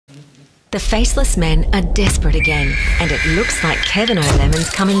The faceless men are desperate again, and it looks like Kevin O'Lemon's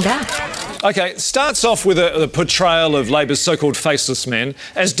coming back. OK, it starts off with a portrayal of Labor's so-called faceless men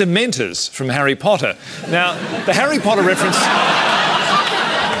as Dementors from Harry Potter. Now, the Harry Potter reference...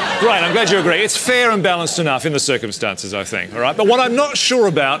 Great, I'm glad you agree. It's fair and balanced enough in the circumstances, I think, all right? But what I'm not sure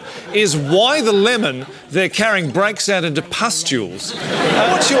about is why the lemon they're carrying breaks out into pustules.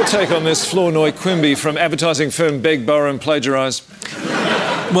 What's your take on this, Flournoy Quimby from advertising firm Beg, Borrow and Plagiarise?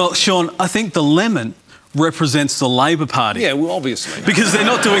 Well, Sean, I think the lemon represents the Labor Party. Yeah, well, obviously. Because they're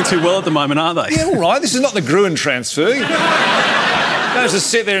not doing too well at the moment, are they? Yeah, all right. This is not the Gruen transfer. You don't just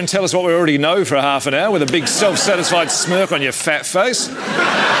sit there and tell us what we already know for half an hour with a big self-satisfied smirk on your fat face.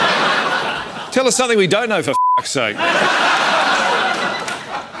 Tell us something we don't know, for f***'s sake.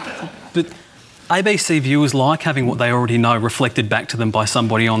 But ABC viewers like having what they already know reflected back to them by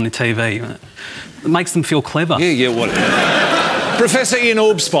somebody on the TV. It makes them feel clever. Yeah, whatever. Professor Ian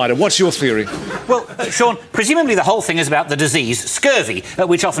Orbspider, what's your theory? Well, Sean, presumably the whole thing is about the disease scurvy,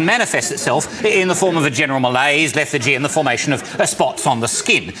 which often manifests itself in the form of a general malaise, lethargy and the formation of spots on the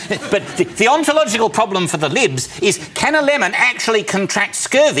skin. But the ontological problem for the libs is, can a lemon actually contract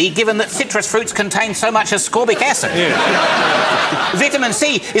scurvy given that citrus fruits contain so much ascorbic acid? Yeah. Vitamin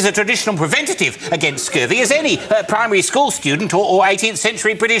C is a traditional preventative against scurvy, as any primary school student or 18th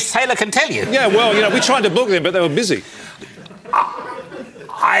century British sailor can tell you. Yeah, well, you know, we tried to book them, but they were busy.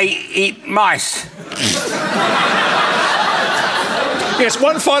 I eat mice. Yes,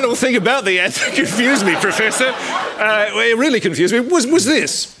 one final thing about the ad that confused me, Professor. It really confused me, was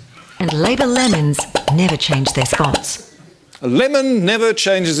this. And Labor lemons never change their spots. A lemon never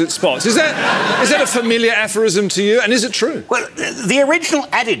changes its spots. Is that a familiar aphorism to you? And is it true? Well, the original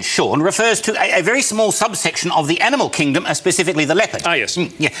adage, Sean, refers to a very small subsection of the animal kingdom, specifically the leopard. Ah, yes.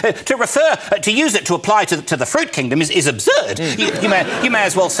 Yeah. To use it to apply to the fruit kingdom is absurd. You may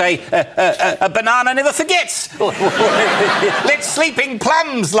as well say a banana never forgets. Or let sleeping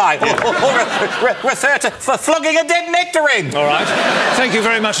plums lie. Or refer to for flogging a dead nectarine. All right. Thank you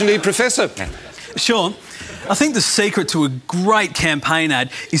very much indeed, Professor. Sean, I think the secret to a great campaign ad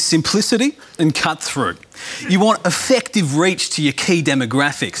is simplicity and cut-through. You want effective reach to your key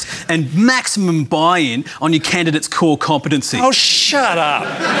demographics and maximum buy-in on your candidate's core competency. Oh, shut up.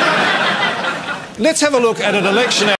 Let's have a look at an election...